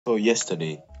So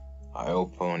yesterday, I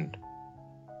opened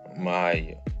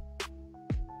my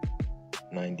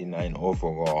 99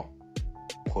 overall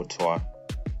COURTOIS,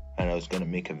 and I was gonna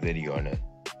make a video on it.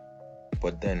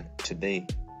 But then today,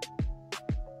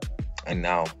 and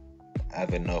now, I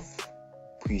have enough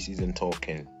preseason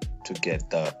token to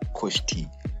get the Cristiano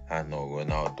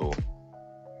Ronaldo.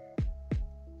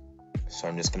 So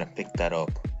I'm just gonna pick that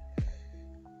up.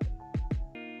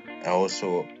 I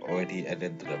also already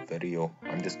edited the video.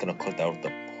 I'm just gonna cut out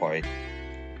the part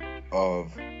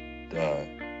of the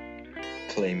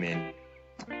claiming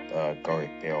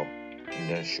Gareth Bale. I'm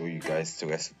gonna show you guys the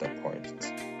rest of the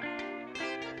parts.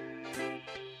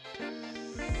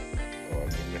 Oh, I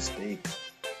made a mistake.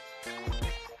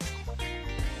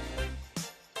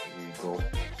 Here we go.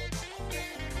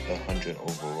 The 100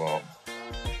 overall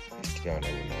Cristiano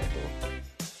Ronaldo.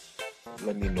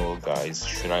 Let me know, guys,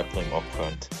 should I play him up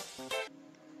front?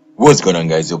 What's going on,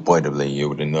 guys? Your boy the here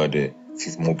with another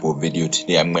FIFA Mobile video.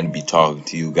 Today I'm going to be talking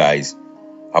to you guys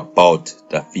about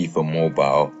the FIFA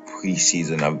Mobile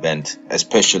preseason event,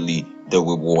 especially the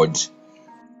rewards.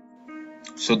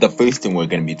 So the first thing we're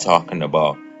going to be talking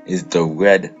about is the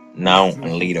red now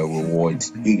and later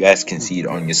rewards. You guys can see it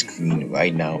on your screen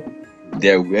right now.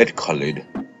 They're red colored,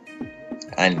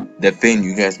 and the thing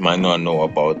you guys might not know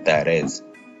about that is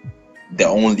they're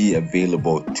only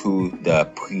available to the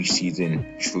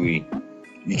preseason tree.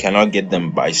 You cannot get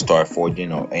them by star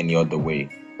forging or any other way,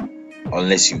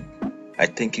 unless I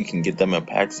think you can get them in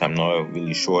packs. I'm not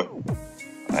really sure.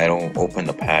 I don't open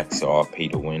the packs, so I'll pay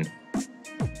to win.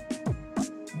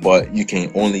 But you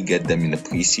can only get them in the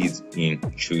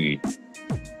preseason tree.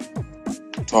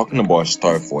 Talking about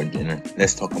star forging,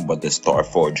 let's talk about the star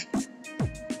forge.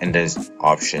 And there's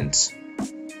options.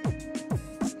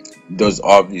 There's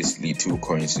obviously two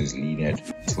currencies needed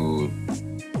to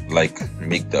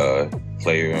make the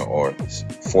player or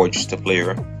forge the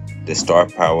player: the star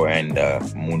power and the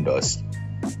moon dust.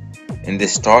 In the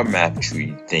star map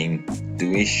tree thing,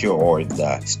 the ratio or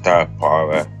the star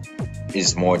power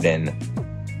is more than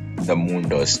the moon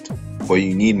dust, but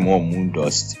you need more moon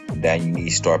dust than you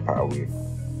need star power.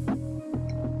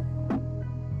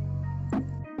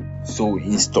 So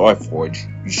in Star Forge,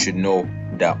 you should know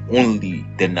that only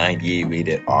the 98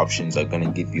 rated options are going to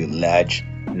give you large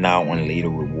now and later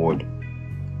reward,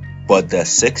 but the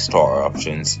 6-star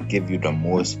options give you the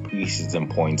most preseason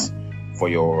points for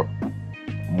your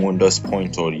moon dust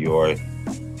points or your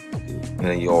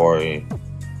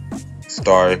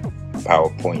star power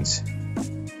points.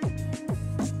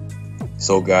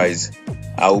 So guys,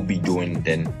 I will be doing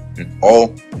then all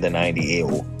the 98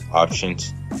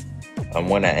 options, and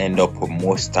when I end up with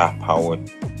more star power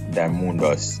than moon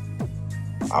dust,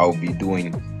 I'll be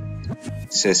doing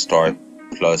 6-star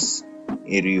plus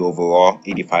 80 overall,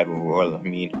 85 overall,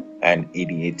 and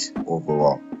 88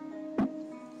 overall,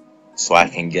 so I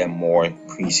can get more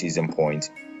preseason points,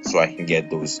 so I can get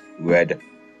those red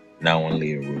now and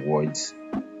later rewards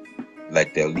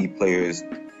like the elite players.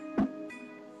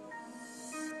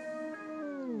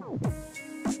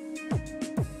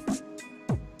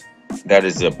 That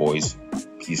is it, boys.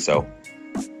 Peace out.